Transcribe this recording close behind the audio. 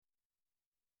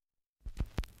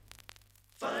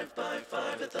5 by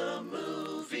 5 at the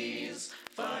movies.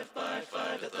 5 by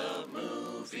 5 at the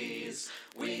movies.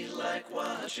 We like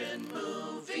watching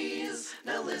movies.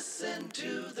 Now listen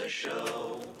to the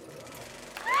show.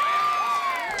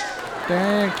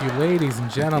 Thank you, ladies and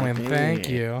gentlemen. Thank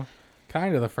you.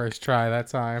 Kind of the first try that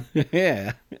time.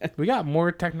 Yeah. We got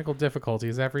more technical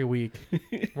difficulties every week.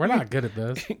 We're not good at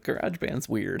this. GarageBand's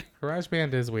weird.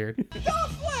 GarageBand is weird.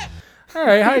 All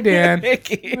right. Hi, Dan. Thank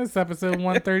you. This is episode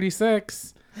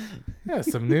 136. Yeah,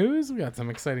 some news. We got some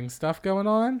exciting stuff going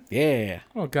on. Yeah.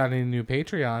 We don't got any new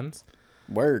Patreons,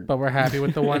 Word. but we're happy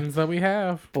with the ones that we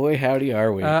have. Boy, howdy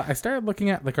are we. I started looking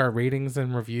at like our ratings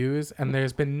and reviews, and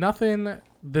there's been nothing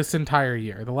this entire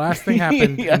year. The last thing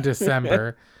happened in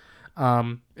December.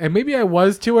 And maybe I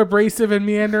was too abrasive and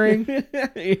meandering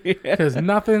because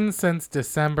nothing since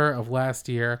December of last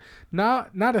year. Not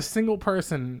a single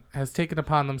person has taken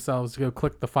upon themselves to go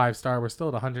click the 5-star. We're still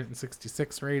at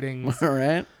 166 ratings. All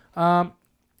right.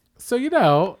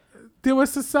 So, do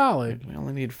us a solid. We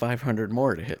only need 500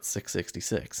 more to hit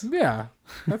 666. Yeah,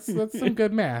 that's some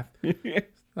good math.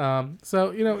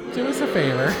 So, do us a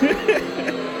favor.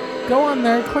 Go on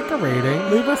there, click a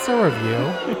rating, leave us a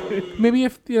review. Maybe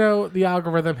if, the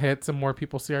algorithm hits and more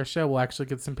people see our show, we'll actually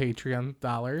get some Patreon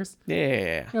dollars.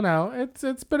 Yeah.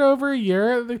 It's been over a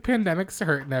year. The pandemic's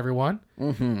hurting everyone.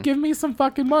 Mm-hmm. Give me some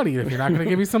fucking money. If you're not going to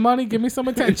give me some money, give me some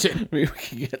attention. Maybe we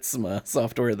can get some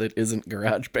software that isn't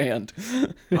GarageBand.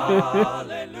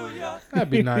 Hallelujah. That'd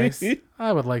be nice.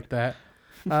 I would like that.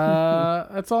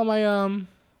 That's all my,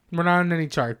 we're not on any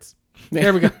charts.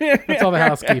 There we go. That's all the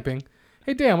housekeeping.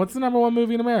 Hey, Dan, what's the number one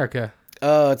movie in America?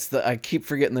 Oh, I keep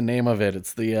forgetting the name of it.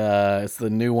 It's the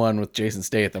new one with Jason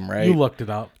Statham, right? You looked it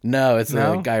up. No, it's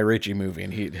No? the Guy Ritchie movie,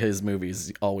 and his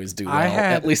movies always do well. I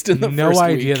had at least in the no first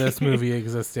idea week. this movie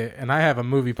existed, and I have a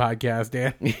movie podcast,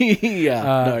 Dan. Yeah,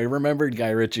 no, I remembered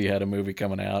Guy Ritchie had a movie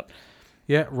coming out.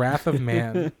 Yeah, Wrath of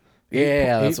Man.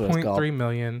 Yeah, that's what it's called. 8.3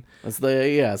 million. It's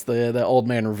the old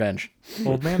man revenge.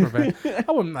 Old man revenge.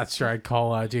 I'm not sure I'd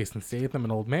call Jason Statham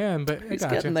an old man, but I He's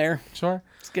gotcha. getting there. Sure.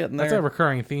 It's getting That's a there.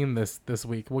 recurring theme this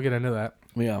week. We'll get into that.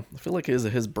 Yeah, I feel like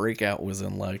his breakout was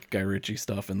in like Guy Ritchie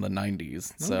stuff in the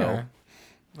 90s. So Okay.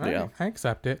 All yeah. right, I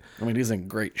accept it. I mean, he's in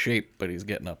great shape, but he's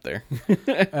getting up there.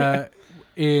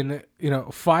 In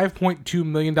 $5.2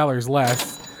 million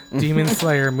less, Demon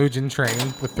Slayer Mugen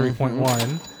Train with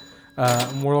 3.1.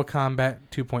 Mortal Kombat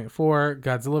 2.4,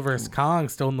 Godzilla vs. Kong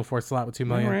still in the fourth slot with 2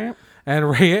 million, Alright. and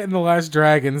Raya and the Last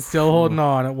Dragon still holding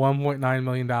on at $1.9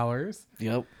 million.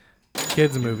 Yep.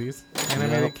 Kids movies,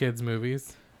 animated Yep. kids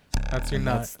movies. That's your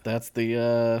nut. That's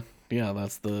the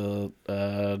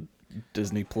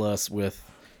Disney Plus with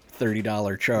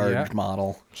 $30 charge Yeah.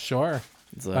 model. Sure.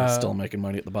 It's still making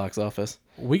money at the box office.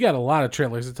 We got a lot of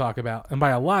trailers to talk about, and by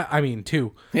a lot, I mean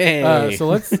 2. Hey. So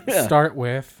let's start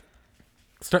with.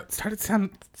 Started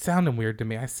sounding weird to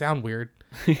me. I sound weird.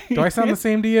 Do I sound the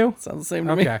same to you? Sounds the same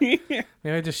to Okay. me.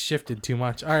 Maybe I just shifted too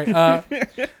much. All right.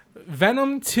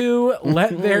 Venom 2,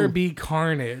 Let There Be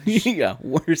Carnage. Yeah,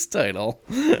 worst title.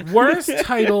 Worst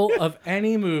title of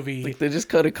any movie. They just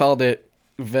could have called it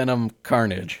Venom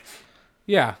Carnage.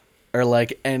 Yeah. Or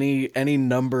like any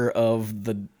number of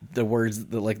the words,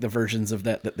 the versions of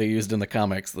that they used in the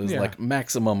comics. There's Yeah. like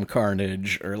Maximum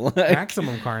Carnage or like...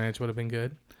 Maximum Carnage would have been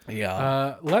good.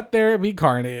 Yeah. Let There Be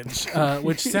Carnage,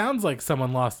 which sounds like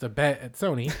someone lost a bet at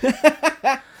Sony.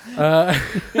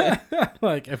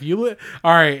 Like if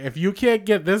you can't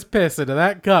get this piss into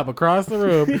that cup across the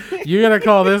room, you're gonna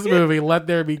call this movie "Let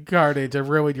There Be Carnage" and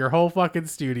ruin your whole fucking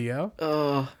studio.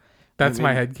 That's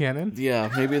my headcanon. Yeah,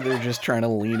 maybe they're just trying to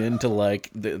lean into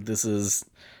like this is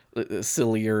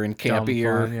sillier and Dumb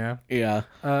campier. fun,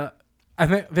 Yeah. I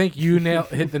think you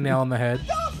hit the nail on the head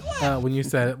when you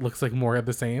said it looks like more of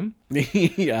the same,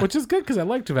 Yeah. which is good because I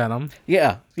liked Venom.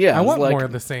 Yeah. I it's want like more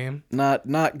of the same.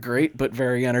 not great, but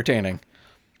very entertaining.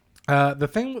 The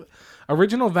thing,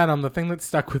 original Venom, the thing that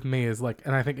stuck with me is like,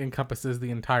 and I think encompasses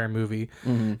the entire movie,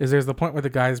 is there's the point where the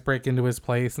guys break into his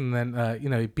place and then,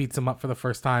 he beats them up for the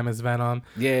first time as Venom.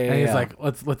 Yeah, And he's yeah. like,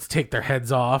 let's take their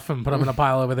heads off and put them in a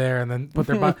pile over there and then put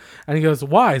their body. And he goes,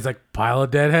 why? He's like, pile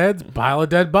of dead heads, pile of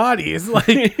dead bodies.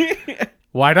 Like,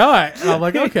 why not? And I'm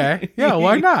like, okay, yeah,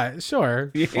 why not?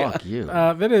 Sure. Fuck you.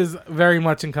 That is very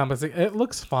much encompassing. It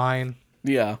looks fine.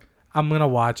 Yeah. I'm going to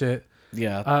watch it.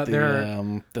 Yeah,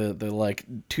 there the like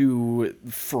 2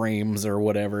 frames or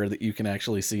whatever that you can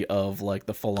actually see of like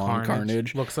the full on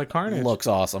Carnage Looks like Carnage. looks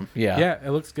awesome. Yeah, Yeah, it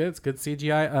looks good. It's good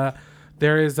CGI.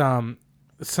 There is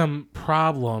some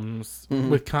problems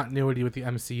with continuity with the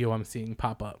MCU I'm seeing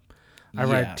pop up. I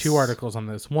read Yes. 2 articles on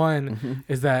this. One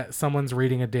is that someone's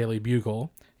reading a Daily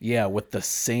Bugle. Yeah, with the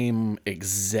same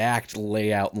exact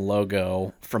layout and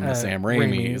logo from the Sam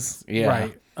Raimi's. Yeah.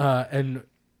 Right. And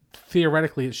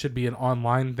theoretically, it should be an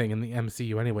online thing in the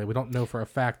MCU anyway. We don't know for a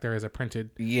fact there is a printed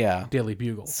Yeah. Daily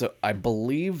Bugle. So I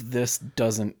believe this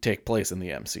doesn't take place in the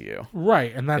MCU.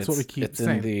 Right, and that's what we keep It's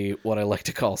saying. in the what I like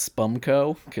to call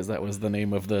Spumco, because that was the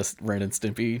name of this Ren and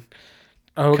Stimpy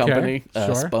company.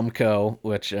 Sure. Spumco,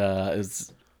 which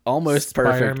is almost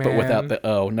perfect, but without Spider-Man. the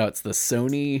O. No, it's the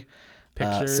Sony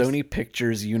Pictures. Sony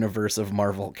Pictures universe of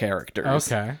Marvel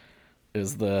characters. Okay.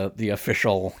 Is the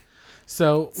official.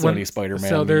 So Sony Spider-Man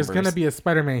So there's universe. going to be a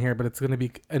Spider-Man here, but it's going to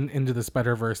be an Into the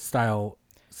Spider-Verse style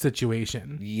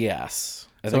situation. Yes.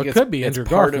 I So think it could be it's Andrew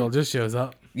part of- Garfield just shows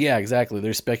up. Yeah, exactly.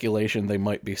 There's speculation they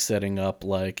might be setting up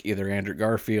like either Andrew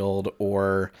Garfield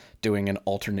or doing an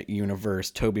alternate universe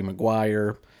Tobey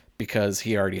Maguire, because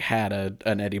he already had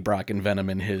an Eddie Brock and Venom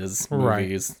in his Right.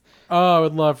 movies. Oh, I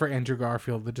would love for Andrew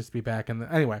Garfield to just be back in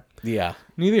the... Anyway, Yeah.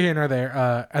 neither here nor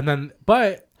there.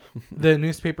 But the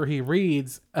newspaper he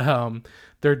reads,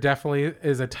 there definitely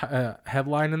is a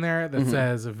headline in there that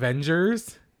says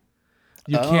Avengers.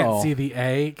 You can't Oh. see the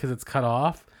A because it's cut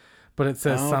off, but it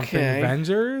says something Okay.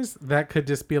 Avengers. That could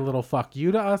just be a little fuck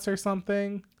you to us or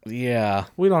something. Yeah.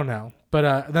 We don't know.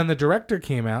 But then the director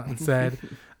came out and said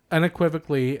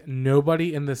unequivocally,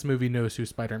 nobody in this movie knows who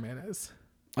Spider-Man is.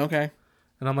 Okay.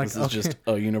 And I'm like, This is just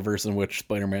a universe in which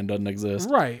Spider-Man doesn't exist.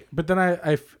 right. But then I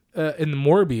in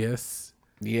Morbius,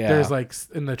 Yeah. there's like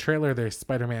in the trailer, there's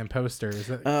Spider-Man posters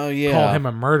that Oh, yeah. call him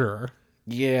a murderer.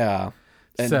 Yeah.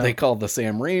 And So- they call the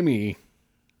Sam Raimi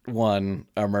one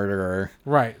a murderer.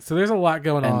 Right. So there's a lot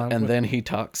going on. And with- then he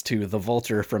talks to the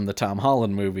Vulture from the Tom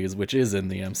Holland movies, which is in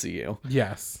the MCU.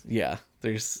 yes. Yeah.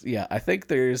 I think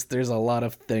there's a lot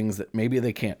of things that maybe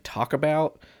they can't talk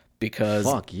about because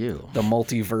Fuck you. the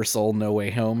multiversal No Way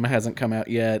Home hasn't come out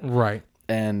yet, Right.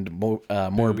 and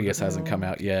Morbius hasn't come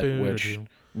out yet, which Boo-doo.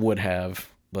 would have,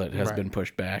 but has Right. been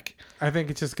pushed back. I think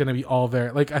it's just going to be all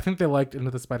there. Like, I think they liked Into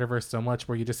the Spider-Verse so much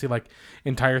where you just see like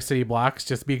entire city blocks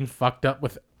just being fucked up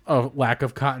with a lack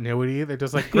of continuity. They're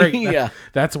just like, great. Yeah.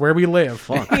 That's where we live.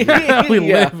 Fuck. Yeah.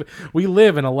 We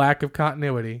live in a lack of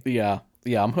continuity. Yeah.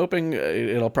 I'm hoping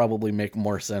it'll probably make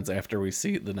more sense after we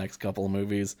see the next couple of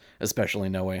movies, especially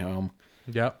No Way Home.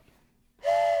 Yep.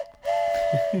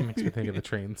 Makes me think of the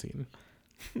train scene.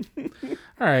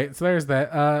 All right, so there's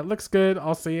that. Looks good.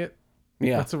 I'll see it.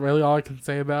 Yeah. That's really all I can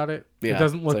say about it. Yeah, It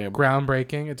doesn't look same.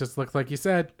 groundbreaking. It just looks like you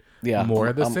said. Yeah. More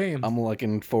of the I'm- same. I'm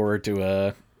looking forward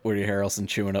to Woody Harrelson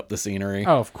chewing up the scenery.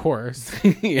 Oh, of course.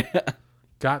 Yeah.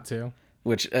 Got to.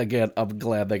 Which, again, I'm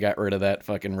glad they got rid of that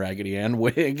fucking Raggedy Ann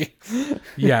wig.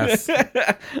 Yes.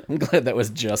 I'm glad that was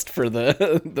just for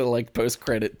the like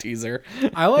post-credit teaser.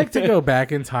 I like to go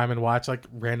back in time and watch like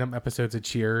random episodes of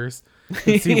Cheers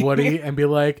and see Woody and be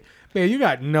like, man, you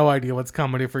got no idea what's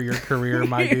coming for your career,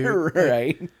 my dude.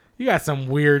 Right. You got some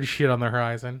weird shit on the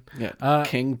horizon. Yeah.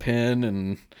 Kingpin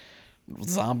and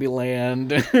Zombieland.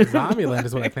 Zombieland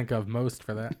is what I think of most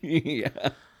for that. Yeah.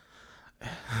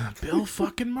 Bill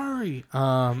fucking Murray.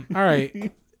 All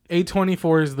right.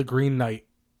 A24 is The Green Knight.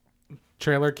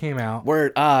 Trailer came out.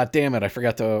 Word. Damn it. I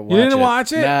forgot to watch You didn't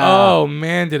watch it? No. Oh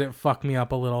man, did it fuck me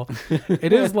up a little.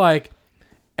 It is like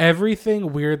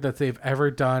everything weird that they've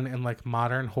ever done in like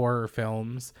modern horror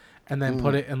films and then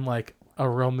put it in like a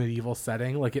real medieval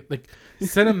setting. Like it like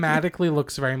cinematically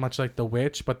looks very much like The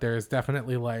Witch, but there's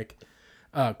definitely like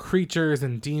creatures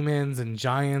and demons and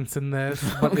giants in this,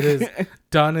 but it is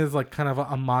done as like kind of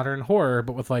a modern horror,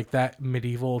 but with like that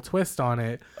medieval twist on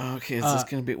it. Okay, is this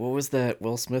going to be... What was that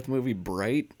Will Smith movie,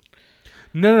 Bright?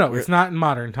 No, it's not in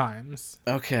modern times.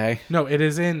 Okay. No, it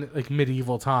is in like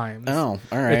medieval times. Oh,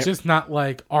 all right. It's just not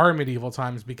like our medieval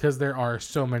times because there are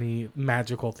so many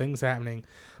magical things happening.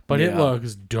 But it Yeah.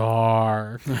 looks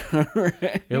dark.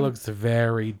 It looks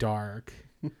very dark.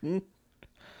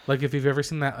 Like if you've ever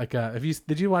seen that, like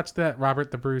did you watch that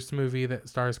Robert the Bruce movie that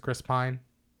stars Chris Pine?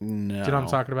 No. Do you know what I'm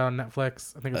talking about on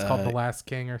Netflix? I think it's called The Last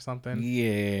King or something.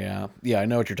 Yeah. I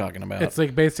know what you're talking about. It's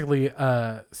like basically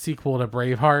a sequel to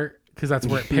Braveheart because that's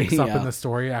where it picks up in Yeah. the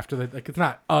story after the like. It's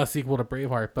not a sequel to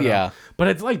Braveheart, but Yeah. but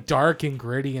it's like dark and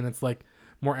gritty and it's like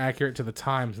more accurate to the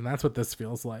times, and that's what this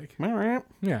feels like. All right.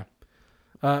 Yeah,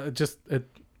 it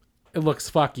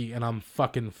looks fucky, and I'm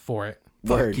fucking for it.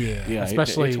 Word. yeah.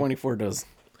 Especially- A24 does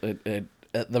it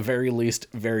at the very least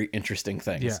very interesting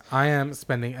things. Yeah, I am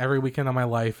spending every weekend of my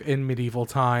life in medieval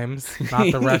times,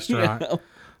 not the restaurant.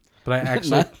 But I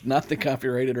actually not the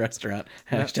copyrighted restaurant.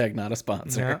 Hashtag not a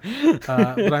sponsor. yeah.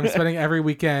 But I'm spending every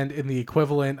weekend in the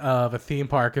equivalent of a theme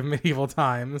park of medieval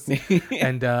times.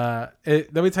 And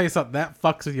let me tell you something, that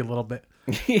fucks with you a little bit.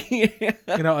 Yeah.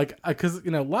 You know, like, because, you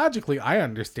know, logically I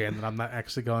understand that I'm not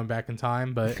actually going back in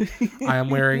time, but I am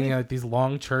wearing these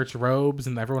long church robes,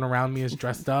 and everyone around me is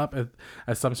dressed up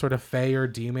as some sort of fae or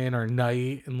demon or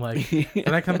knight, and like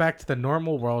then I come back to the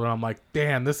normal world and I'm like,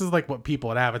 damn, this is like what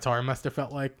people at Avatar must have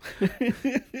felt like.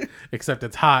 Except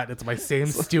it's hot. It's my same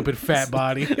stupid fat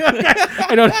body.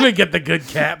 I don't even get the good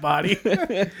cat body.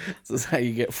 This is how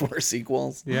you get 4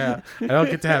 sequels. Yeah, I don't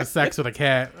get to have sex with a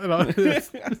cat.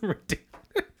 It's ridiculous.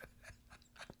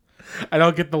 I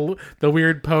don't get the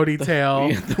weird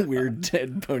ponytail. The weird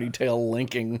dead ponytail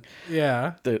linking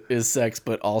Yeah. that is sex,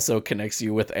 but also connects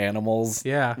you with animals.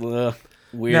 Yeah. Ugh,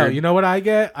 weird. No, you know what I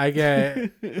get? I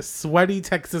get sweaty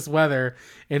Texas weather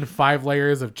in 5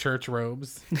 layers of church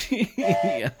robes.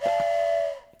 Yeah.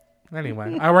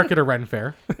 Anyway, I work at a Ren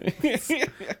fair.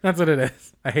 That's what it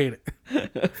is. I hate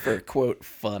it. For quote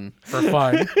fun. For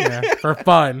fun. Yeah, for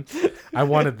fun. I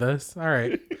wanted this. All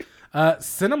right.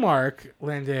 Cinemark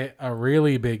landed a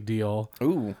really big deal.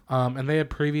 Ooh. And they had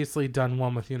previously done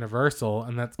one with Universal,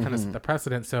 and that's kind of set the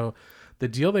precedent. So the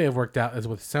deal they have worked out is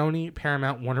with Sony,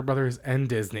 Paramount, Warner Brothers, and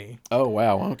Disney. Oh,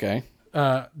 wow. Okay.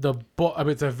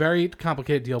 It's a very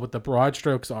complicated deal, but the broad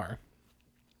strokes are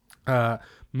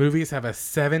movies have a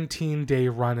 17-day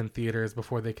run in theaters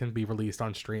before they can be released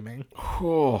on streaming.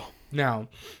 Oh. Now,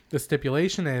 the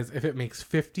stipulation is if it makes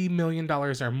 $50 million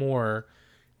or more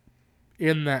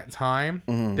in that time,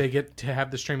 they get to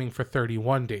have the streaming for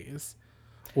 31 days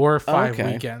or 5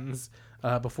 weekends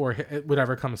before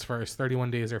whatever comes first,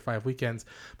 31 days or 5 weekends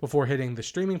before hitting the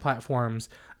streaming platforms.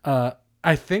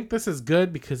 I think this is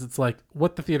good because it's like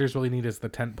what the theaters really need is the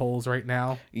tent poles right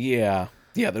now. Yeah.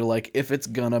 Yeah, they're like, if it's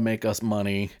gonna make us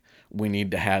money, we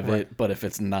need to have it. But if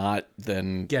it's not,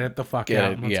 then get it the fuck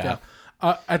out. Let's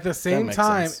go. At the same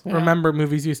time, remember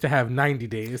movies used to have 90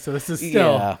 days. So this is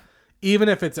still, even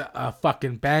if it's a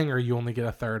fucking banger, you only get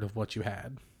a third of what you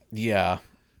had. Yeah.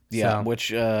 Yeah. So.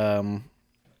 Which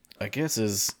I guess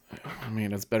is, I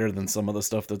mean, it's better than some of the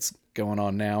stuff that's going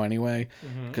on now anyway.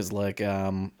 Because like,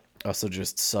 I also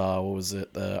just saw, what was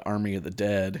it? The Army of the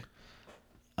Dead.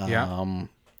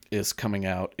 Is coming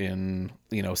out in,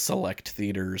 select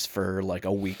theaters for like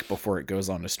a week before it goes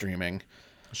on to streaming.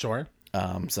 Sure.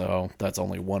 So that's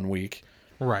only 1 week.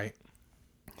 Right.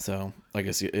 So I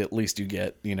guess at least you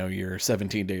get, your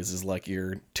 17 days is like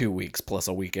your 2 weeks plus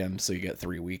a weekend. So you get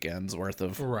 3 weekends worth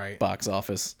of box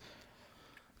office.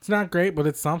 It's not great, but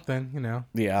it's something,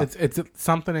 Yeah. It's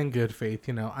something in good faith,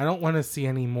 I don't want to see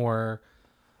any more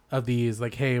of these,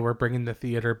 like, hey, we're bringing the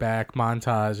theater back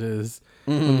montages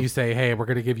when you say, hey, we're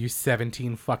going to give you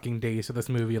 17 fucking days for this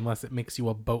movie unless it makes you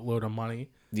a boatload of money.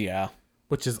 Yeah.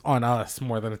 Which is on us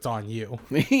more than it's on you.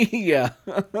 Yeah.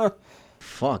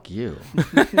 Fuck you.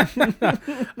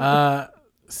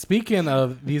 Speaking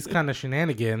of these kind of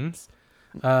shenanigans,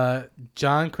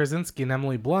 John Krasinski and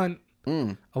Emily Blunt,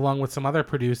 along with some other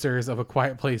producers of A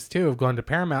Quiet Place 2, have gone to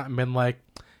Paramount and been like,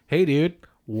 hey, dude,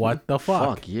 what the fuck?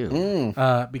 Fuck you.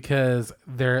 Because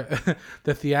the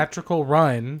theatrical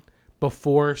run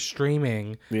before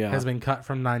streaming has been cut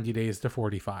from 90 days to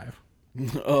 45.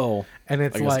 Oh. And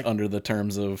it's I guess like under the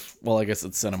terms of, well, I guess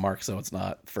it's Cinemark, so it's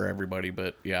not for everybody,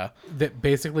 but yeah. That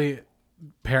basically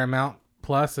Paramount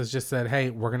Plus has just said, hey,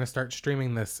 we're going to start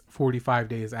streaming this 45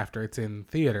 days after it's in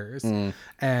theaters.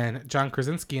 And John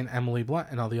Krasinski and Emily Blunt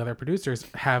and all the other producers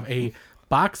have a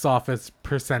box office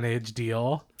percentage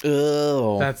deal.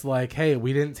 Oh. That's like, hey,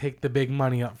 we didn't take the big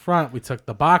money up front. We took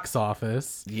the box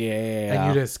office. Yeah. And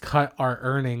you just cut our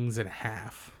earnings in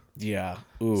half. Yeah.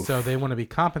 Oof. So they want to be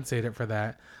compensated for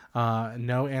that.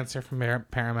 No answer from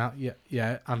Paramount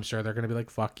yet. I'm sure they're going to be like,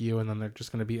 fuck you. And then they're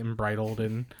just going to be embridled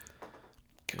in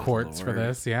courts for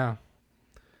this. Yeah.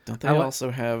 Don't they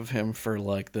also have him for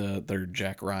like their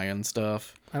Jack Ryan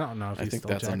stuff? I don't know if he's I think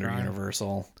still that's Jack under Ryan.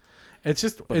 Universal. It's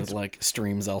just, But it's like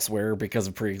streams elsewhere because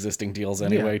of pre-existing deals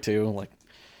anyway, too. Like,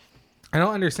 I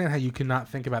don't understand how you cannot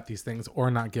think about these things or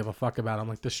not give a fuck about them.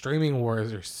 Like, the streaming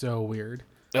wars are so weird.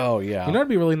 oh yeah. It'd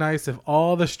be really nice if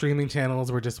all the streaming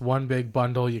channels were just one big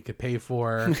bundle you could pay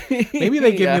for. Maybe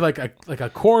they give me like a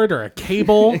cord or a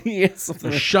cable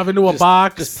something shove into a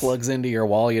box. just plugs into your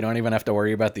wall. You don't even have to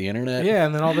worry about the internet. Yeah,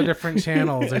 and then all the different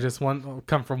channels are just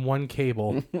come from one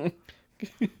cable.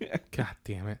 God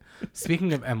damn it.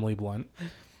 Speaking of Emily Blunt,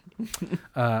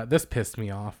 this pissed me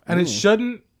off. And it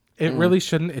shouldn't It really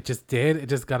shouldn't. It just did. It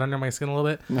just got under my skin a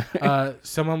little bit.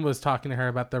 Someone was talking to her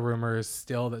about the rumors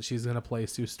still that she's going to play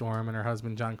Sue Storm and her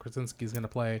husband John Krasinski is going to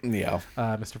play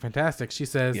Mr. Fantastic. She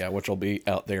says, which will be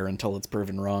out there until it's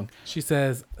proven wrong. She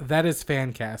says, that is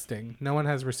fan casting. No one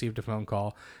has received a phone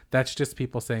call. That's just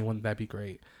people saying, wouldn't that be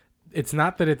great? It's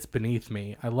not that it's beneath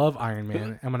me. I love Iron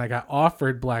Man. And when I got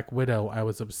offered Black Widow, I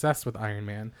was obsessed with Iron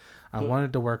Man. I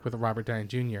wanted to work with Robert Downey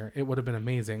Jr. It would have been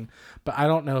amazing. But I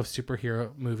don't know if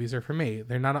superhero movies are for me.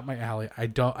 They're not up my alley. I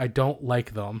don't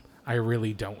like them. I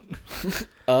really don't.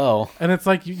 Oh. And it's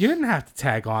like, you didn't have to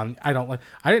tag on. I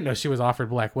didn't know she was offered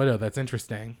Black Widow. That's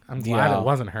interesting. I'm glad it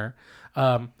wasn't her.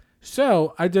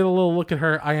 So I did a little look at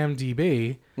her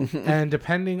IMDb, and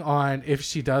depending on if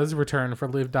she does return for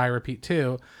Live, Die, Repeat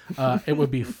 2, it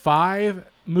would be 5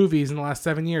 movies in the last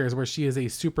 7 years where she is a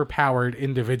super powered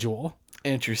individual.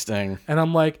 Interesting. And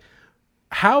I'm like,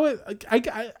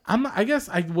 I guess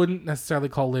I wouldn't necessarily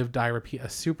call Live, Die, Repeat a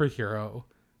superhero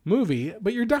movie,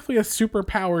 but you're definitely a super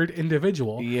powered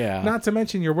individual. Yeah. Not to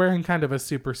mention you're wearing kind of a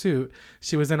super suit.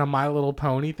 She was in a My Little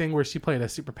Pony thing where she played a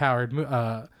super powered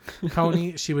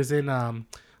pony. She was in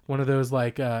one of those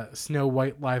like Snow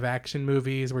White live action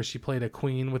movies where she played a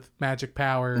queen with magic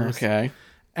powers. Okay.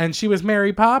 And she was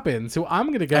Mary Poppins, who I'm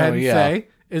going to go ahead and say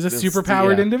is a super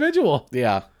powered individual.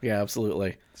 Yeah. Yeah,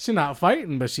 absolutely. She's not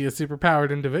fighting, but she is a super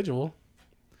powered individual.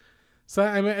 So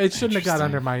I mean, it shouldn't have got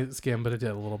under my skin, but it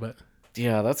did a little bit.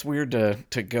 Yeah, that's weird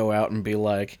to go out and be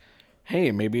like,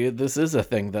 hey, maybe this is a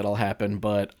thing that'll happen,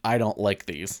 but I don't like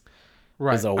these.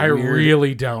 Right. I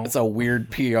really don't. It's a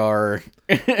weird PR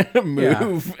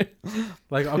move. Yeah.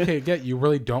 Like, okay, you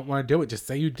really don't want to do it. Just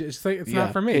say it's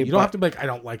not for me. Hey, you don't have to be like, I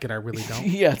don't like it. I really don't.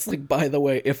 Yeah, it's like, by the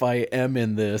way, if I am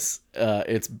in this,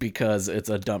 it's because it's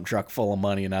a dump truck full of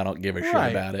money and I don't give a shit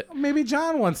about it. Maybe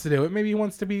John wants to do it. Maybe he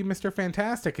wants to be Mr.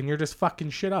 Fantastic and you're just fucking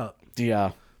shit up.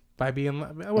 Yeah. By being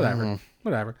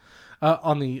whatever.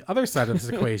 On the other side of this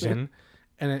equation,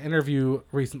 in an interview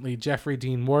recently, Jeffrey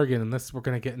Dean Morgan, and this we're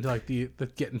gonna get into like the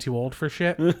getting too old for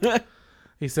shit.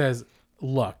 He says,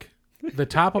 "Look, the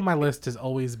top of my list has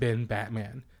always been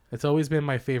Batman. It's always been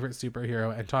my favorite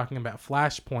superhero, and talking about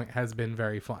Flashpoint has been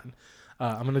very fun."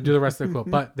 I'm gonna do the rest of the quote,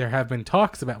 but there have been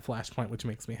talks about Flashpoint, which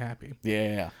makes me happy.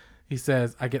 Yeah. He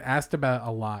says, I get asked about it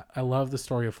a lot. I love the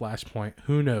story of Flashpoint.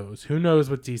 Who knows? Who knows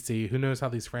with DC? Who knows how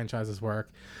these franchises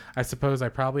work? I suppose I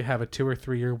probably have a 2 or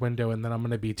 3 year window and then I'm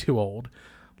going to be too old.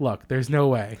 Look, there's no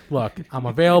way. Look, I'm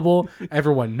available.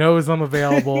 Everyone knows I'm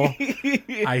available.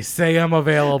 I say I'm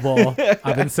available.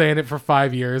 I've been saying it for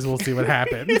 5 years. We'll see what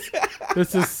happens.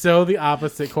 This is so the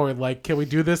opposite, Corey. Like, can we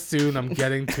do this soon? I'm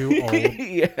getting too old.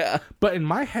 Yeah. But in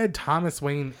my head, Thomas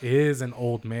Wayne is an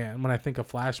old man when I think of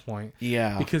Flashpoint.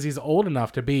 Yeah. Because he's old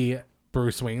enough to be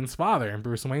Bruce Wayne's father, and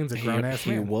Bruce Wayne's a grown-ass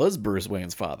man. He was Bruce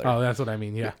Wayne's father. Oh, that's what I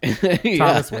mean, yeah. Yeah.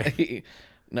 Thomas Wayne.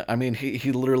 No, I mean,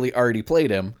 he literally already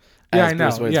played him Yeah, as I know,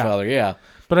 Bruce Wayne's yeah. father. Yeah.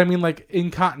 But I mean, like,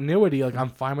 in continuity, like, I'm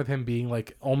fine with him being,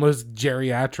 like, almost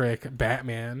geriatric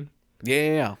Batman.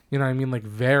 Yeah. You know what I mean? Like,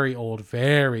 very old,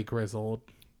 very grizzled.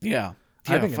 Yeah.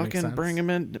 I think it makes fucking sense. bring him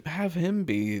in. Have him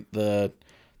be the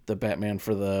Batman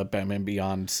for the Batman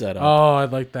Beyond setup. Oh,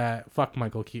 I'd like that. Fuck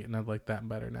Michael Keaton. I'd like that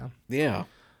better now. Yeah.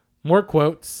 More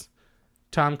quotes.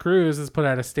 Tom Cruise has put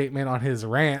out a statement on his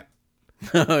rant.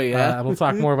 Oh, yeah. We'll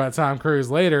talk more about Tom Cruise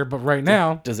later, but right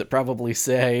now... Does it probably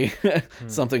say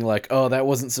something like, oh, that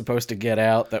wasn't supposed to get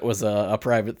out? That was a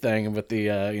private thing with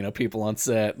the people on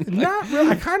set. Not really.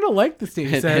 I kind of like the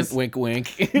statement. He says... Wink,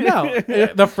 wink. No.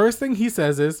 The first thing he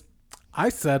says is, I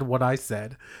said what I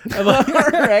said. And All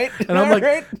right. And I'm like,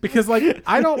 right. because like,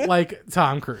 I don't like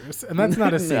Tom Cruise, and that's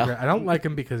not a No. secret. I don't like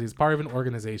him because he's part of an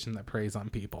organization that preys on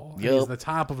people. And Yup. He's the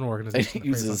top of an organization He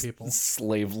that preys on uses people.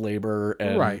 slave labor.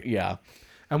 And, Right. Yeah.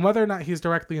 And whether or not he's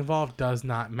directly involved does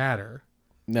not matter.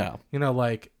 No. You know,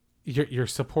 like, you're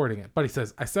supporting it. But he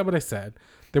says, I said what I said.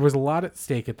 There was a lot at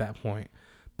stake at that point,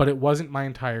 but it wasn't my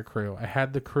entire crew. I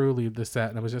had the crew leave the set,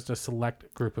 and it was just a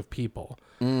select group of people.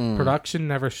 Production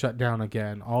never shut down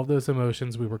again. All those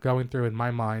emotions we were going through in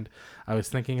my mind, I was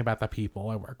thinking about the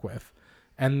people I work with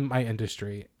and my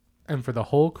industry. And for the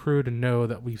whole crew to know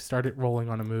that we've started rolling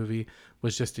on a movie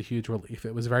was just a huge relief.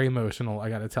 It was very emotional, I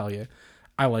got to tell you.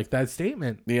 I like that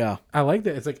statement. Yeah. I like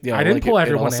that. It's like, Yeah. I didn't pull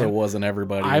everyone It also in. wasn't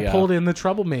everybody. I pulled in the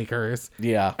troublemakers.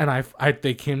 Yeah. And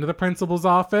they came to the principal's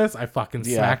office. I fucking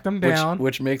smacked them down.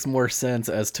 Which makes more sense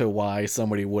as to why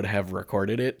somebody would have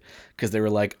recorded it. Because they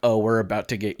were like, oh, we're about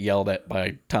to get yelled at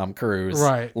by Tom Cruise.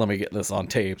 Right. Let me get this on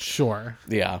tape. Sure.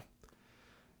 Yeah.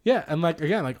 Yeah. And like,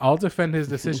 again, like I'll defend his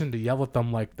decision to yell at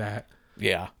them like that,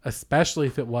 Yeah. especially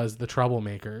if it was the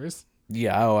troublemakers.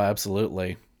 Yeah. Oh,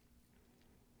 absolutely.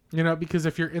 You know, because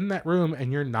if you're in that room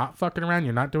and you're not fucking around,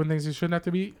 you're not doing things you shouldn't have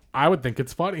to be, I would think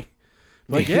it's funny.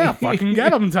 Like, yeah, fucking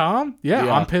get him, Tom.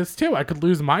 Yeah, I'm pissed too. I could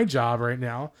lose my job right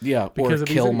now. Yeah, because or of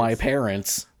these kill my idiots.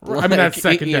 parents. I mean, that's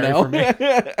secondary for me.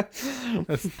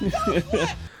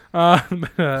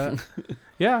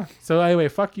 Yeah. So anyway,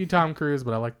 fuck you, Tom Cruise,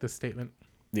 but I like this statement.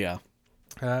 Yeah.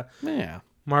 Uh, Yeah.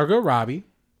 Margot Robbie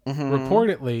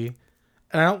reportedly,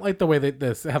 and I don't like the way that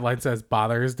this headline says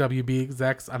bothers WB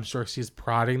execs. I'm sure she's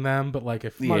prodding them, but like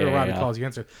if Margot Robbie calls you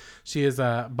answer, she is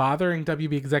bothering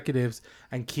WB executives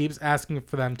and keeps asking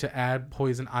for them to add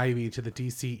Poison Ivy to the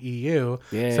DCEU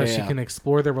so she can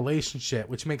explore their relationship,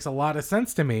 which makes a lot of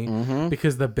sense to me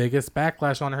because the biggest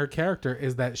backlash on her character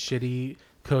is that shitty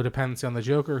codependency on the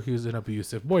Joker, who's an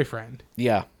abusive boyfriend.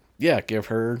 Yeah. Yeah, give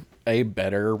her a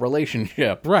better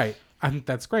relationship. Right. I think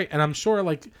that's great. And I'm sure,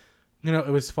 like, you know, it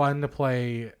was fun to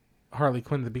play Harley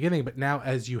Quinn at the beginning, but now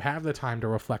as you have the time to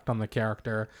reflect on the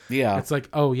character, it's like,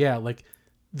 oh, yeah, like,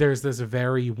 there's this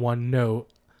very one note.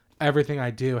 Everything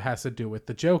I do has to do with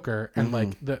the Joker. And, like,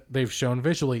 they've shown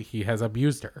visually he has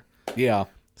abused her. Yeah.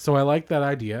 So I like that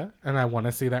idea, and I want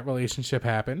to see that relationship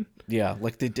happen. Yeah,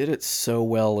 like they did it so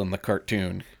well in the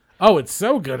cartoon. Oh, it's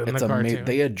so good in the cartoon.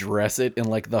 They address it in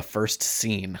like the first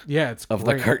scene. Yeah, it's of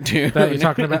great. the cartoon. That you're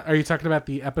talking about? Are you talking about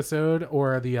the episode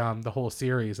or the whole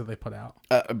series that they put out?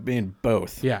 I mean,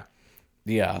 both. Yeah,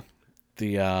 yeah.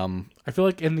 The I feel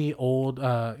like in the old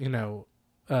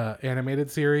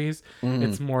animated series,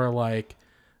 it's more like,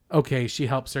 okay, she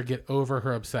helps her get over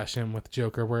her obsession with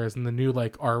Joker, whereas in the new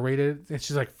like R-rated, and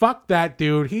she's like, fuck that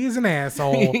dude, he's an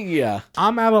asshole. yeah,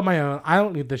 I'm out on my own. I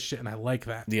don't need this shit, and I like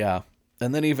that. Yeah.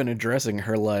 And then even addressing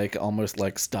her like almost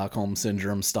like Stockholm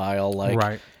syndrome style, like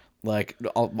Right. like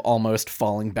almost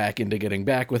falling back into getting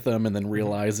back with them, and then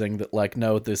realizing that like,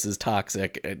 no, this is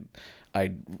toxic.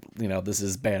 This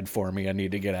is bad for me. I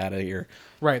need to get out of here.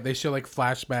 Right. They show like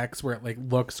flashbacks where it like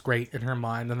looks great in her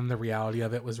mind, and then the reality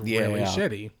of it was really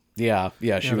shitty. Yeah,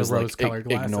 yeah. She was like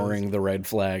rose-colored ignoring the red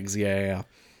flags. Yeah,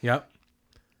 Yep.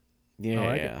 yeah.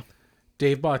 like it.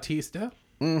 Dave Bautista.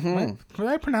 Did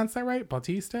I pronounce that right?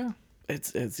 Bautista?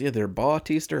 It's either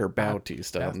Bautista or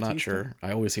Bautista. I'm not Bautista? sure.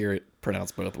 I always hear it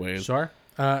pronounced both ways. Sure.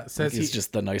 Says He's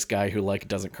just the nice guy who like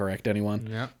doesn't correct anyone.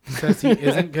 Yeah. Says he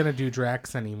isn't gonna do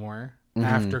Drax anymore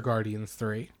after Guardians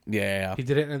 3. Yeah. He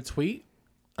did it in a tweet,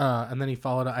 and then he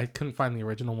followed up. I couldn't find the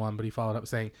original one, but he followed up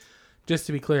saying, just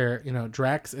to be clear,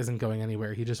 Drax isn't going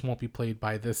anywhere. He just won't be played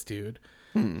by this dude.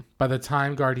 By the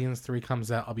time Guardians 3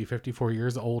 comes out, I'll be 54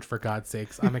 years old, for God's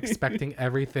sakes. I'm expecting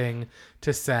everything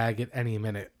to sag at any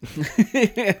minute.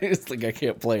 It's like I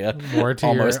can't play a More to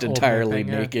almost your old entirely man thing,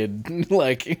 yeah. naked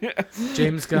like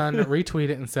James Gunn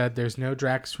retweeted and said, "There's no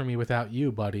Drax for me without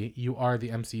you, buddy. You are the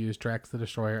MCU's Drax the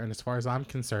Destroyer, and as far as I'm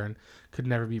concerned, could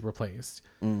never be replaced.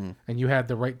 And you had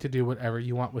the right to do whatever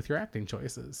you want with your acting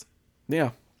choices."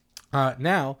 Yeah.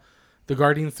 Now, the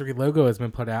Guardians 3 logo has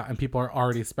been put out, and people are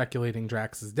already speculating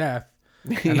Drax's death.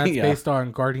 And that's Yeah. based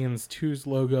on Guardians 2's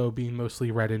logo being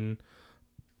mostly red and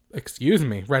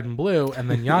blue, and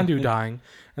then Yondu dying.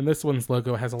 And this one's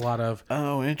logo has a lot of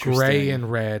Interesting. gray and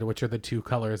red, which are the two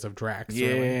colors of Drax.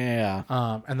 Really. Yeah.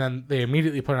 And then they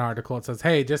immediately put an article that says,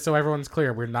 "Hey, just so everyone's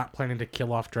clear, we're not planning to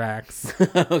kill off Drax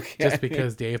Okay. just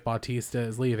because Dave Bautista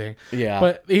is leaving." Yeah.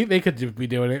 But they could be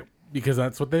doing it because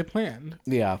that's what they planned.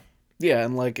 Yeah. Yeah,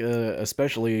 and like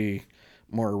especially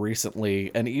more recently,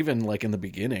 and even like in the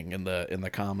beginning in the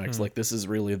comics, like this is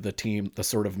really the team, the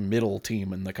sort of middle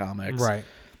team in the comics. Right.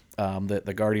 That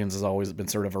the Guardians has always been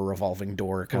sort of a revolving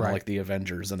door, kind of Right. like the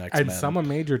Avengers and X-Men. And someone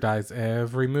major dies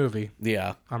every movie.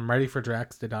 Yeah. I'm ready for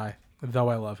Drax to die, though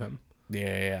I love him.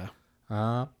 Yeah.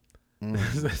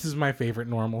 This is my favorite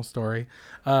normal story.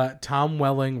 Tom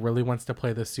Welling really wants to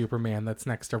play the Superman that's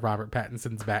next to Robert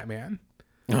Pattinson's Batman.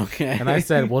 Okay. And I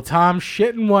said, well, Tom,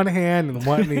 shit in one hand and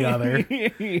one in the other,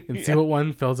 and see what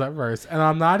one fills up first. And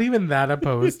I'm not even that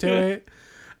opposed to it.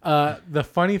 The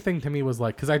funny thing to me was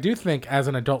like, because I do think as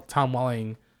an adult, Tom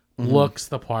Welling looks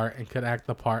the part and could act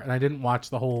the part. And I didn't watch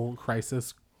the whole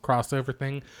Crisis crossover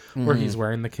thing where he's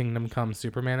wearing the Kingdom Come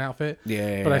Superman outfit.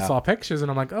 Yeah. But I saw pictures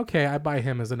and I'm like, okay, I buy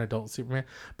him as an adult Superman.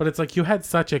 But it's like, you had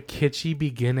such a kitschy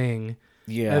beginning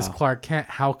as Clark Kent.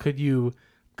 How could you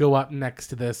go up next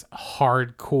to this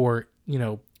hardcore,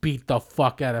 beat the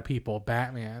fuck out of people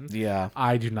Batman? Yeah.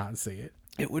 I do not see it.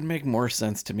 It would make more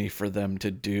sense to me for them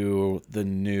to do the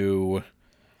new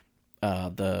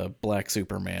the Black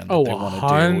Superman that they want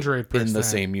to do 100%. in the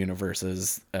same universe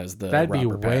as the That'd be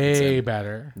Robert way Pattinson.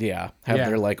 better. Yeah. Have Yeah.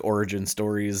 their like origin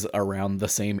stories around the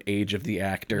same age of the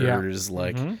actors.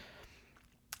 Like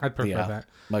I'd prefer that.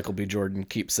 Michael B. Jordan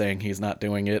keeps saying he's not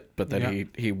doing it, but that Yeah.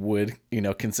 he would,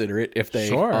 consider it if they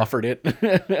Sure. offered it.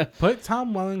 Put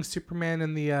Tom Welling Superman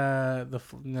in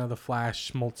the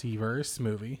Flash multiverse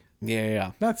movie.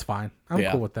 Yeah. That's fine. I'm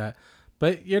Yeah. cool with that.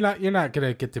 But you're not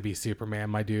gonna get to be Superman,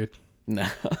 my dude. No.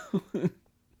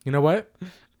 You know what?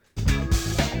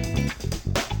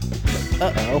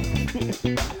 Uh-oh.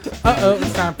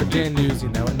 It's time for Jan News. You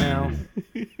know it now.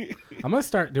 I'm gonna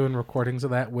start doing recordings of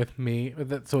that with me,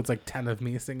 so it's like 10 of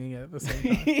me singing it at the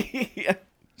same time. Yeah.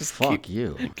 Just Fuck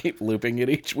you. keep looping it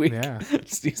each week. Yeah.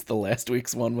 Just use the last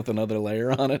week's one with another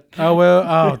layer on it.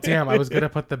 Oh damn! I was gonna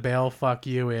put the Bale "fuck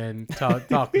you" in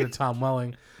talking to Tom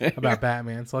Welling about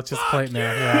Batman. So let's just play it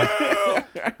now.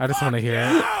 Yeah. I just want to hear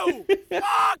it.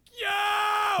 Fuck you!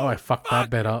 Oh, I fucked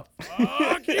that bit up.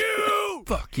 Fuck you!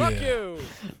 Fuck you!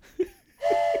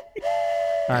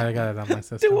 All right, I got it on my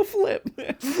system. Do a flip.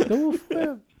 Do a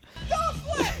flip.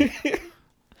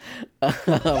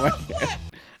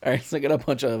 All right, so I got a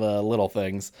bunch of little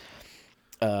things.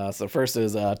 So first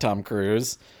is Tom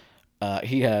Cruise.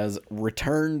 He has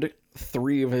returned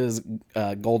 3 of his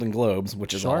Golden Globes,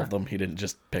 which is all Sure. of them. He didn't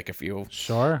just pick a few.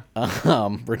 Sure.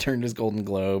 Returned his Golden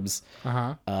Globes.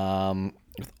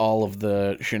 With all of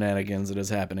the shenanigans that is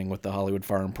happening with the Hollywood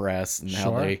Foreign Press and how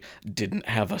Sure. they didn't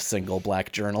have a single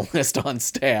black journalist on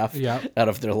staff Yep. out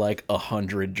of their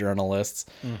 100 journalists.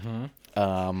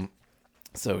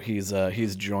 So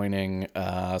he's joining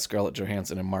Scarlett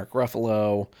Johansson and Mark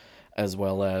Ruffalo, as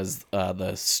well as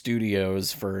the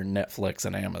studios for Netflix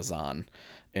and Amazon,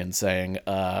 in saying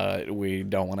we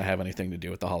don't want to have anything to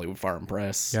do with the Hollywood Foreign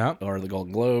Press Yep. or the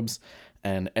Golden Globes.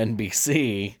 And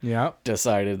NBC Yep.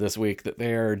 decided this week that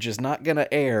they're just not going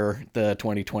to air the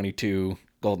 2022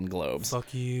 Golden Globes.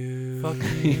 Fuck you.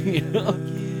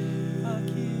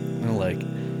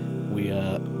 We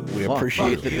Fuck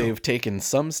appreciate that you. they've taken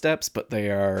some steps, but they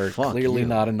are Fuck clearly you.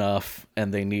 not enough,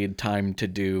 and they need time to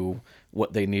do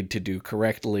what they need to do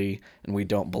correctly, and we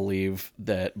don't believe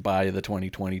that by the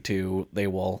 2022 they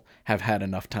will have had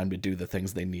enough time to do the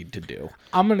things they need to do.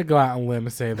 I'm gonna go out on a limb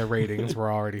and say the ratings were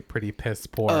already pretty piss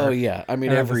poor. Oh yeah, I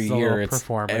mean And every it's a year little it's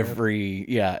performative.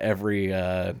 every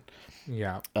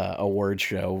Yeah. award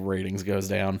show ratings goes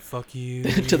down Fuck you.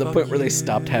 to the point where they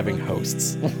stopped having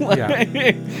hosts.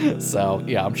 Yeah. So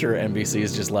yeah, I'm sure NBC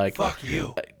is just like, Fuck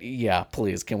you! yeah,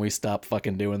 please, can we stop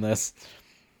fucking doing this?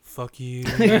 Fuck you.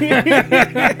 Hey,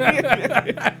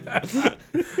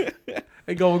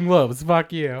 Golden Globes.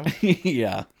 Fuck you.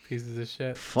 Yeah. Pieces of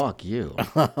shit. Fuck you.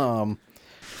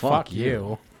 Fuck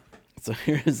you. So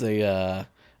here's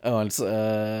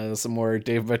some more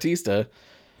Dave Bautista.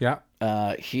 Yeah.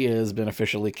 He has been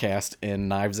officially cast in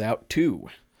Knives Out 2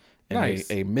 in Nice.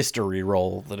 a mystery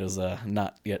role that has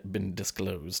not yet been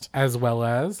disclosed. As well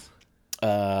as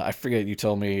I forget, you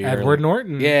told me Edward earlier.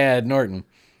 Norton. Yeah, Ed Norton.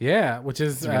 Yeah, which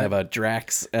is We're gonna have a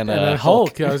Drax and and a a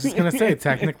Hulk. I was just gonna say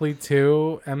technically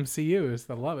 2 MCUs.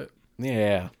 I love it.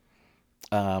 Yeah.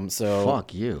 So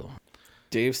Fuck you.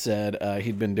 Dave said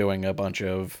he'd been doing a bunch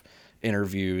of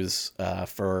interviews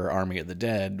for Army of the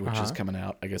Dead, which is coming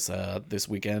out, I guess, this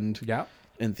weekend Yeah.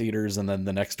 in theaters, and then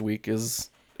the next week is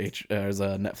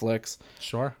Netflix.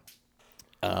 Sure.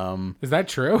 Is that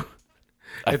true?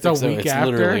 It's a think so. week It's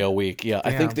after? literally a week. Yeah, I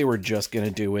think Damn. they were just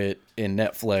gonna do it in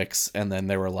Netflix, and then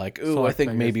they were like, "Ooh, I Select think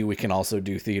fingers. maybe we can also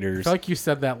do I theaters." feel like you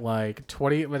said that like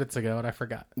 28 minutes ago and I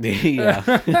forgot. Yeah,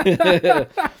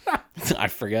 I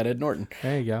forgot Ed Norton.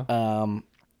 There you go.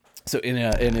 So in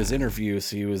his interviews,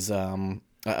 he was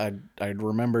I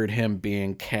remembered him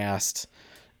being cast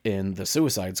in the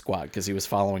Suicide Squad because he was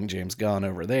following James Gunn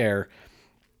over there,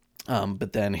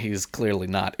 but then he's clearly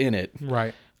not in it.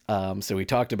 Right. So he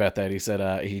talked about that. He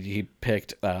said he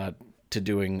picked to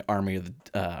doing Army of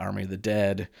the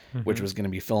Dead, which was going to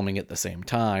be filming at the same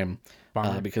time,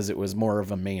 Bummer. because it was more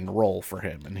of a main role for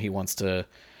him, and he wants to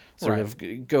sort Right.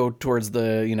 of go towards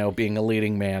the being a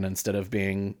leading man instead of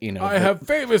being I have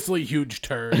famously huge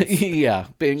turds. yeah,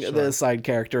 being the side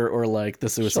character, or like the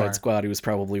Suicide Sure. Squad, he was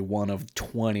probably one of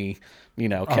 20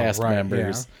 cast right,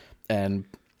 members, and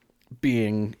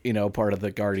being part of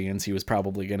the Guardians, he was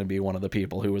probably going to be one of the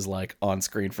people who was like on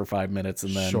screen for 5 minutes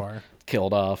and then Sure.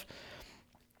 killed off.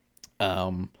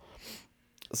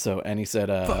 So, and he said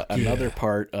another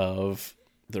part of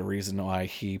the reason why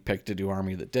he picked to do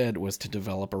Army of the Dead was to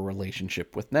develop a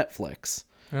relationship with Netflix.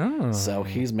 Oh. So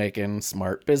he's making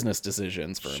smart business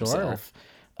decisions for Sure. himself.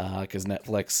 Because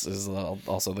Netflix is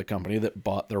also the company that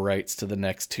bought the rights to the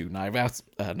next 2 Knives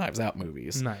Out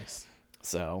movies. Nice.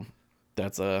 So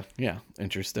that's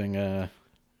interesting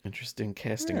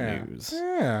casting news.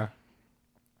 Yeah.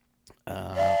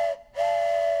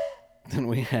 Then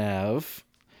we have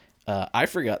I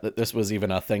forgot that this was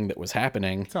even a thing that was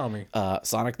happening. Tell me.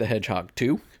 Sonic the Hedgehog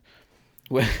 2,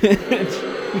 which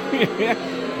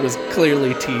was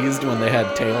clearly teased when they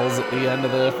had Tails at the end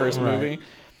of the first movie.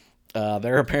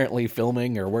 They're apparently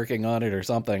filming or working on it or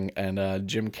something, and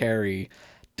Jim Carrey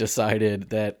decided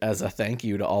that as a thank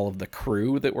you to all of the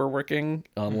crew that were working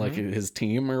on like his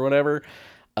team or whatever,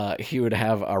 he would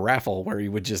have a raffle where he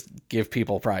would just give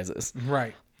people prizes.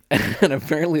 Right. And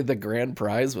apparently the grand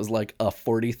prize was like a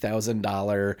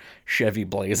 $40,000 Chevy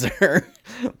Blazer,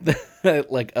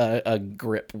 like a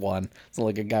grip one. So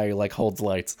like a guy who like holds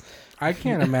lights. I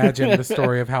can't imagine the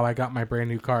story of how I got my brand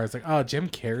new car. It's like, oh, Jim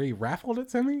Carrey raffled it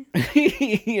to me?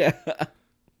 Yeah.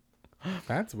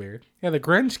 That's weird. Yeah, the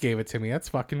Grinch gave it to me. That's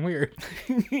fucking weird.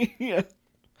 Yeah.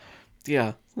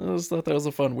 Yeah. I just thought that was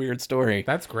a fun, weird story.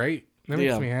 That's great. That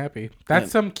makes Yeah. me happy.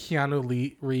 That's some Keanu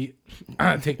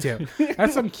take two.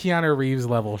 That's some Keanu Reeves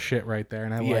level shit right there,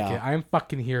 and I Yeah. like it. I'm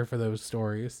fucking here for those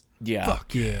stories. Yeah.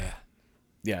 Fuck yeah.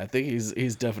 Yeah, I think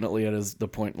he's definitely at the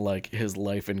point in like his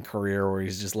life and career where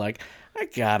he's just like, I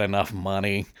got enough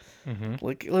money.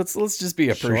 Like let's just be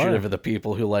appreciative Sure. of the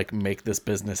people who like make this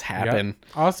business happen. Yep.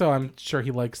 Also, I'm sure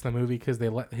he likes the movie because they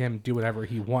let him do whatever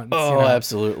he wants. Oh, you know?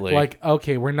 absolutely. Like,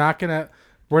 okay, we're not gonna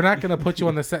put you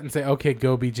on the set and say, okay,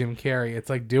 go be Jim Carrey. It's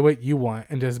like, do what you want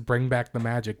and just bring back the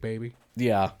magic, baby.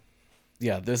 yeah.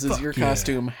 Yeah, this is your yeah.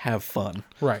 costume. Have fun.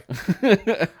 Right.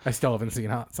 I still haven't seen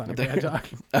Sonic the Hedgehog.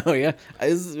 Oh yeah,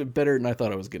 this is better than I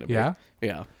thought it was gonna be. Yeah?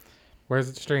 Yeah. Where's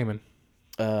it streaming?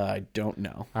 I don't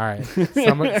know. All right.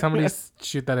 Somebody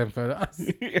shoot that info to us.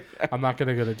 I'm not going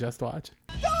to go to Just Watch.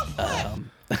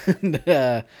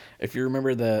 If you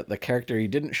remember the character, he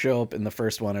didn't show up in the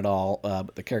first one at all,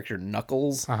 but the character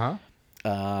Knuckles, Uh-huh.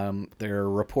 there are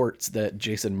reports that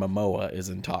Jason Momoa is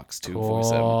in talks to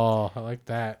voice him. Oh, I like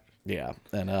that. Yeah,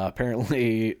 and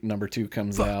apparently number 2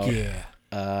 comes out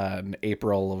Yeah. in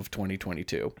April of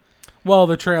 2022. Well,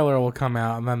 the trailer will come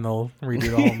out and then they'll redo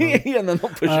the whole movie. And then they'll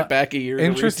push it back a year. to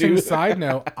Interesting redo. side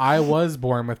note, I was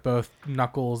born with both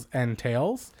Knuckles and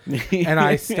Tails, and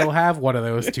I still have one of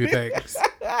those two things.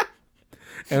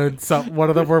 And one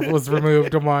of them was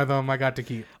removed, and one of them I got to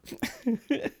keep.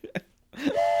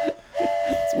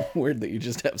 It's weird that you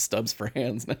just have stubs for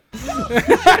hands now.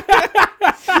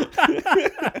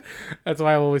 That's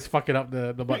why I always fuck it up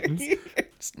the buttons.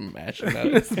 Just mashing at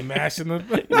it. Just mashing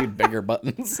the. You need bigger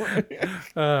buttons.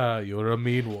 You're a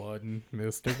mean one,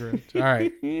 Mr. Grinch. All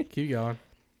right, keep going.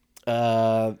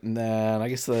 Nah, I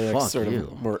guess the next Fuck sort you.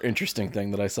 of more interesting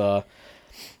thing that I saw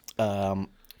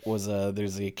was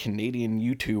there's a Canadian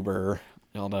YouTuber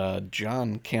called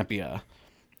John Campia.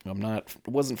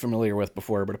 Wasn't familiar with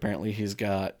before, but apparently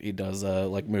he does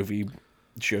like movie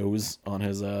shows on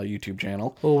his YouTube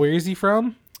channel. Oh, where is he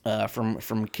from?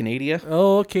 From Canada,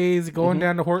 Oh, okay. Is he going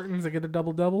down to Hortons to get a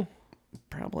double?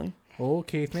 probably.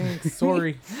 Okay, thanks.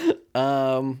 Sorry.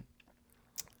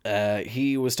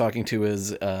 He was talking to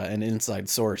his an inside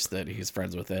source that he's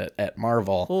friends with at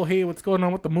Marvel. Oh, hey, what's going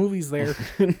on with the movies there?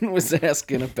 Was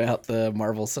asking about the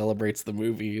Marvel Celebrates the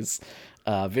Movies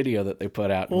video that they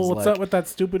put out. And Oh, was what's like, up with that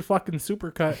stupid fucking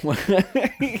supercut?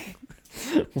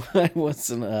 Why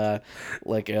wasn't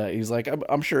he's like,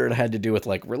 I'm sure it had to do with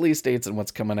like release dates and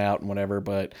what's coming out and whatever,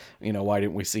 but why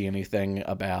didn't we see anything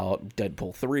about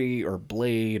Deadpool 3 or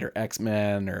Blade or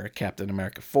X-Men or Captain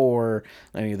America 4,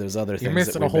 any of those other things? You're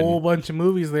missing a whole bunch of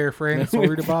movies there, friend.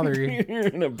 Sorry to bother you.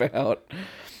 hearing about.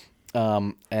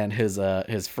 And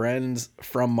his friends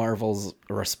from Marvel's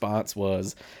response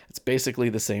was, it's basically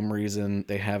the same reason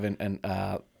they haven't, and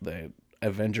the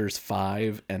Avengers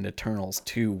 5 and Eternals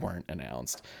 2 weren't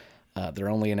announced. They're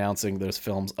only announcing those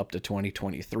films up to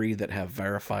 2023 that have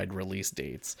verified release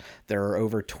dates. There are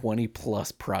over 20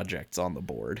 plus projects on the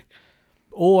board.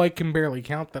 Oh, I can barely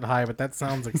count that high, but that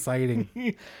sounds exciting.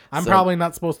 I'm probably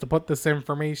not supposed to put this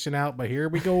information out, but here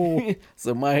we go.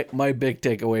 So my big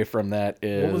takeaway from that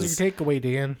What was is your takeaway,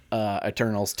 Dan?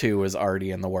 Eternals 2 is already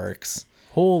in the works.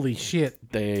 Holy shit.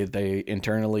 They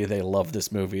internally they love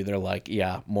this movie. They're like,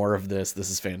 yeah, more of this. This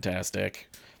is fantastic.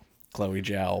 Chloe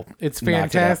Zhao. It's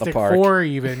knocked it out the Fantastic park. Four,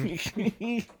 even.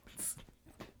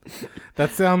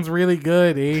 That sounds really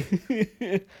good,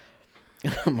 eh?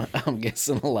 I'm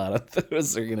guessing a lot of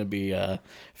those are gonna be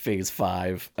Phase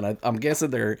 5, and I'm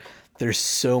guessing there's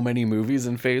so many movies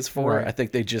in Phase 4. Right. I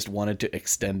think they just wanted to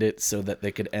extend it so that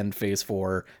they could end Phase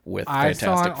 4 with I Fantastic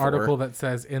saw an Four. article that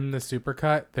says in the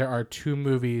supercut there are 2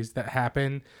 movies that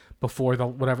happen before the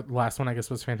last one I guess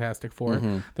was Fantastic Four.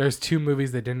 Mm-hmm. There's 2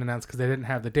 movies they didn't announce because they didn't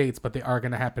have the dates, but they are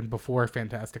going to happen before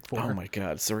Fantastic Four. Oh my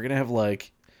god! So we're gonna have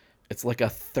it's like a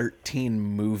 13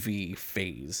 movie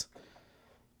phase.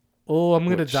 oh, I'm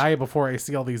gonna die before I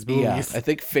see all these movies. Yeah, I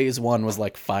think phase 1 was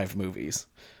like 5 movies.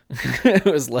 It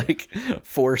was like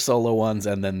 4 solo ones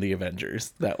and then the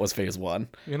Avengers. That was phase 1.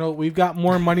 You know, we've got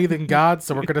more money than God,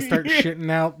 so we're gonna start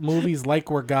shitting out movies like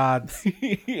we're gods.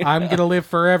 I'm gonna live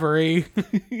forever, eh?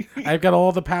 I've got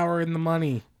all the power and the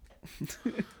money.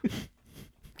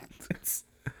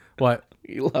 What?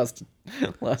 You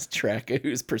lost track of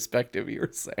whose perspective you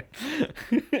were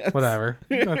saying. Whatever.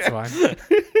 That's fine.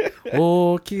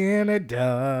 Oh,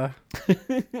 Canada.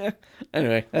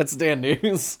 Anyway, that's Dan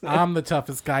News. I'm the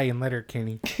toughest guy in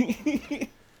Letterkenny.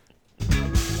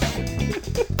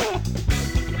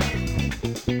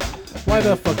 Why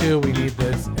the fuck do we need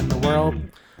this in the world?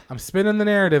 I'm spinning the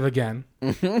narrative again.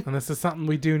 And this is something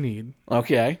we do need.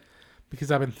 Okay.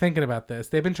 Because I've been thinking about this.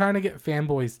 They've been trying to get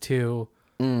Fanboys 2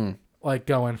 like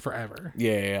going forever.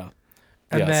 Yeah.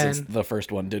 And then since the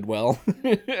first one did well.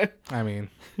 I mean,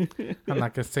 I'm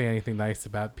not going to say anything nice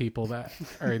about people that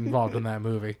are involved in that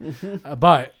movie.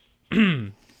 But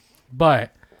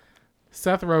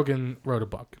Seth Rogen wrote a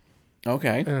book.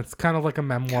 Okay. And it's kind of like a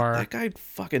memoir. That guy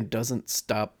fucking doesn't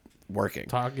stop working.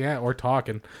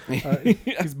 Talking.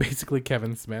 He's basically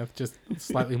Kevin Smith, just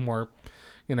slightly more,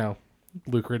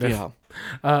 lucrative.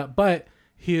 Yeah. But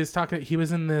he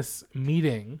was in this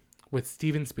meeting with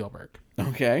Steven Spielberg.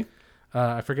 Okay.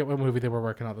 I forget what movie they were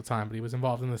working on at the time, but he was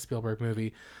involved in the Spielberg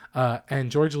movie.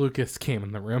 And George Lucas came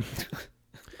in the room.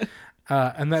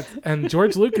 And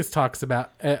George Lucas talks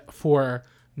about for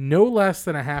no less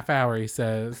than a half hour, he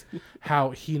says,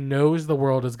 how he knows the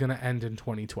world is going to end in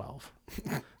 2012.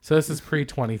 So this is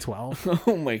pre-2012.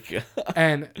 Oh my God.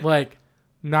 And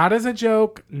not as a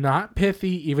joke, not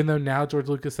pithy, even though now George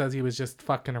Lucas says he was just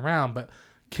fucking around, but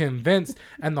convinced.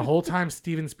 And the whole time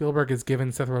Steven Spielberg is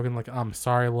giving Seth Rogen I'm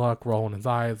sorry look, rolling his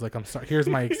eyes, I'm sorry, here's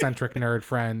my eccentric nerd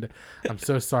friend, I'm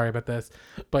so sorry about this.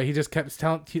 But he just keeps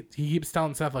telling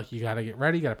Seth, you gotta get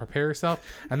ready, you gotta prepare yourself,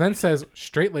 and then says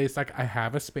straight laced, I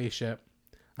have a spaceship,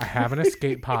 I have an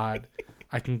escape pod,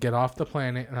 I can get off the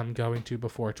planet, and I'm going to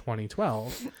before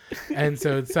 2012. And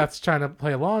so Seth's trying to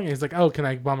play along, and he's like, oh, can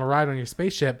I bum a ride on your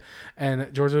spaceship?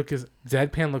 And George Lucas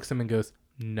deadpan looks at him and goes,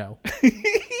 no.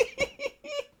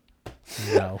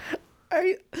 No.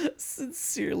 I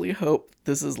sincerely hope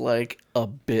this is a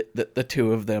bit that the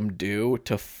two of them do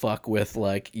to fuck with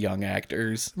young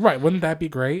actors. Right, wouldn't that be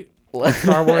great?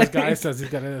 Star Wars guy says he's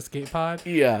got an escape pod.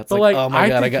 Yeah, it's but oh my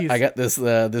God, I think got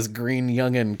this green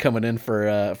youngin coming in for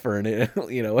a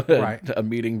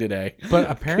meeting today. But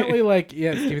apparently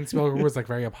Steven Spielberg was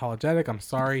very apologetic. I'm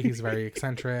sorry, he's very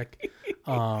eccentric.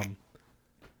 But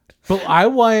I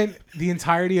want the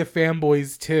entirety of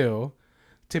Fanboys 2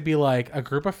 to be a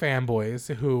group of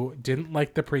fanboys who didn't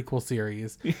like the prequel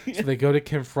series. So they go to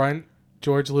confront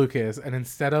George Lucas, and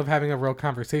instead of having a real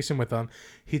conversation with them,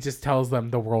 he just tells them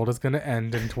the world is going to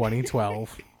end in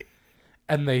 2012.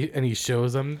 and he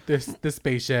shows them this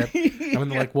spaceship. And when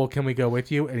they're like, well, can we go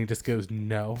with you? And he just goes,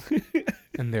 no.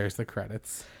 And there's the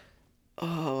credits.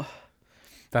 Oh.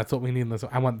 That's what we need in this.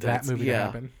 I want that movie to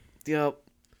happen. Yep.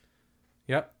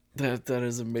 That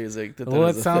is amazing.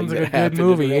 That sounds like a good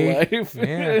movie, eh?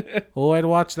 Yeah. Oh, I'd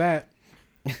watch that.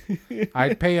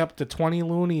 I'd pay up to 20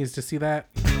 loonies to see that.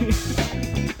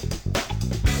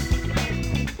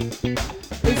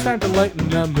 It's time to lighten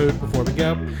the mood before we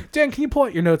go. Dan, can you pull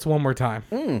out your notes one more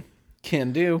time?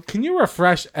 Can do. Can you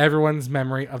refresh everyone's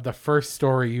memory of the first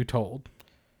story you told?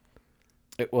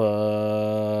 It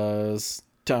was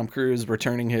Tom Cruise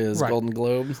returning his Golden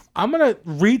Globes. I'm going to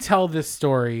retell this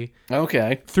story.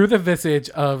 Okay. Through the visage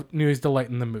of News to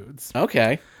Lighten the Moods.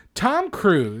 Okay. Tom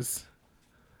Cruise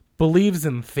believes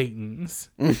in Thetans.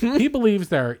 He believes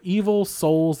there are evil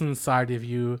souls inside of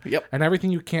you. Yep. And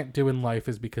everything you can't do in life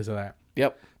is because of that.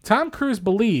 Yep. Tom Cruise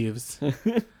believes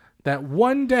that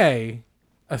one day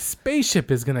a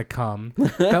spaceship is going to come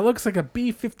that looks like a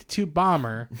B-52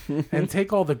 bomber and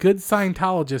take all the good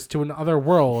Scientologists to another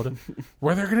world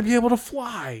where they're going to be able to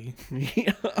fly.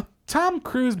 Yeah. Tom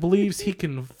Cruise believes he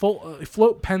can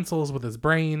float pencils with his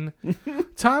brain.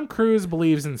 Tom Cruise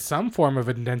believes in some form of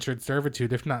indentured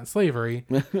servitude, if not slavery.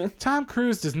 Tom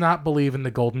Cruise does not believe in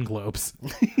the Golden Globes.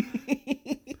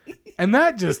 And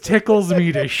that just tickles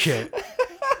me to shit.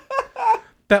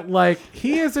 That,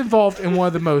 he is involved in one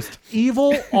of the most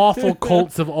evil, awful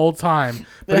cults of all time.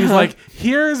 But he's like,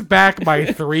 here's back my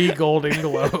 3 Golden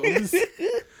Globes.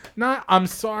 I'm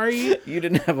sorry. You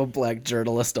didn't have a black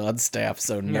journalist on staff,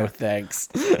 so no thanks.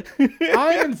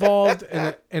 I'm involved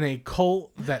in a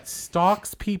cult that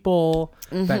stalks people,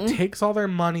 that takes all their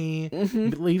money,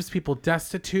 leaves people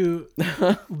destitute,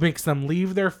 makes them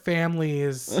leave their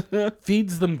families,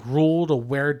 feeds them gruel to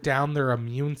wear down their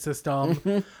immune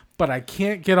system. but I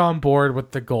can't get on board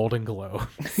with the Golden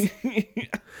Globes.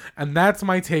 And that's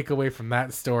my takeaway from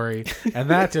that story. And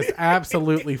that just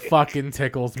absolutely fucking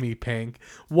tickles me pink.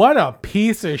 What a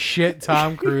piece of shit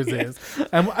Tom Cruise is.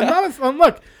 And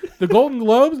look, the Golden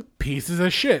Globes, pieces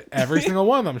of shit. Every single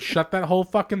one of them. Shut that whole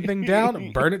fucking thing down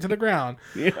and burn it to the ground.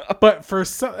 Yeah. But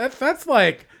that's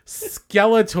like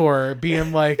Skeletor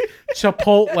being like,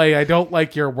 Chipotle, I don't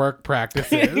like your work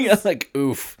practices. Yeah, like,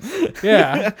 oof.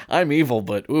 Yeah. I'm evil,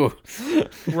 but ooh.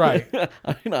 Right.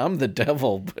 I'm the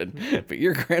devil, but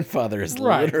your grandfather is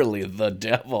literally the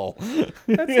devil.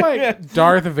 That's like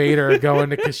Darth Vader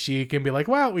going to Kashyyyk and be like,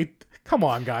 come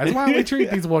on, guys. Why don't we treat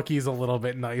these Wookiees a little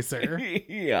bit nicer?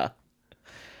 Yeah.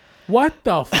 What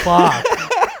the fuck?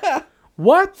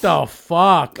 What the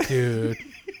fuck, dude?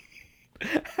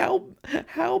 How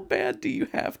bad do you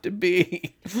have to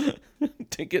be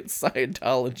to get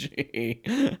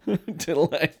Scientology to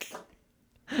like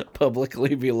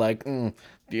publicly be like,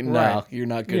 you're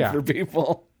not good for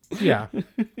people? Yeah.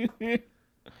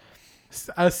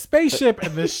 A spaceship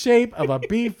in the shape of a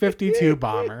B-52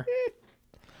 bomber.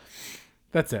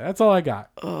 That's it. That's all I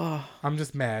got. I'm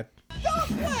just mad.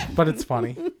 But it's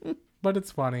funny.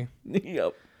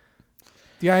 Yep.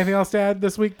 Do you have anything else to add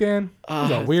this week, Dan? It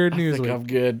was a weird news week. I'm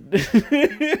good.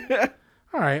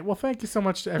 All right. Well, thank you so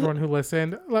much to everyone who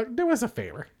listened. Look, do us a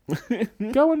favor.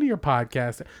 Go into your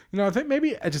podcast. I think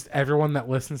maybe just everyone that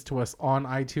listens to us on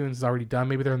iTunes is already done.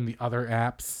 Maybe they're in the other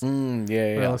apps.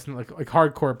 Yeah. Listen, like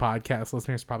hardcore podcast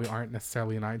listeners probably aren't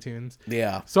necessarily in iTunes.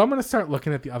 Yeah. So I'm going to start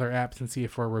looking at the other apps and see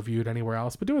if we're reviewed anywhere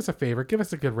else. But do us a favor. Give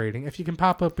us a good rating. If you can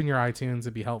pop up in your iTunes,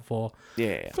 it'd be helpful.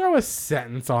 Yeah. Throw a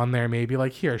sentence on there maybe.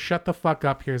 Like, here, shut the fuck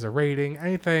up. Here's a rating.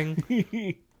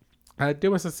 Anything.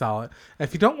 Do us a solid.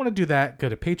 If you don't want to do that, go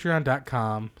to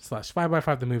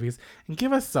patreon.com/5x5themovies and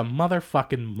give us some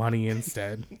motherfucking money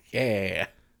instead. Yeah.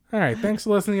 All right. Thanks for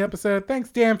listening to the episode.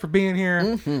 Thanks, Dan, for being here.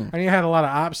 I know you had a lot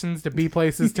of options to be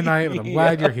places tonight, but I'm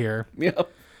glad you're here.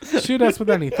 Yep. Shoot us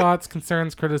with any thoughts,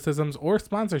 concerns, criticisms, or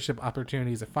sponsorship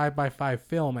opportunities at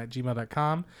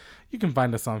 5x5film@gmail.com. You can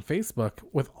find us on Facebook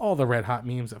with all the red hot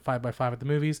memes at 5x5 at the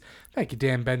movies. Thank you,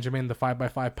 Dan Benjamin, the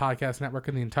 5x5 Podcast Network,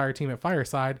 and the entire team at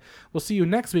Fireside. We'll see you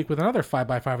next week with another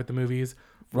 5x5 at the movies.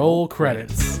 Roll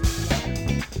credits.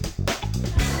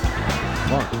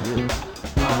 Fuck you.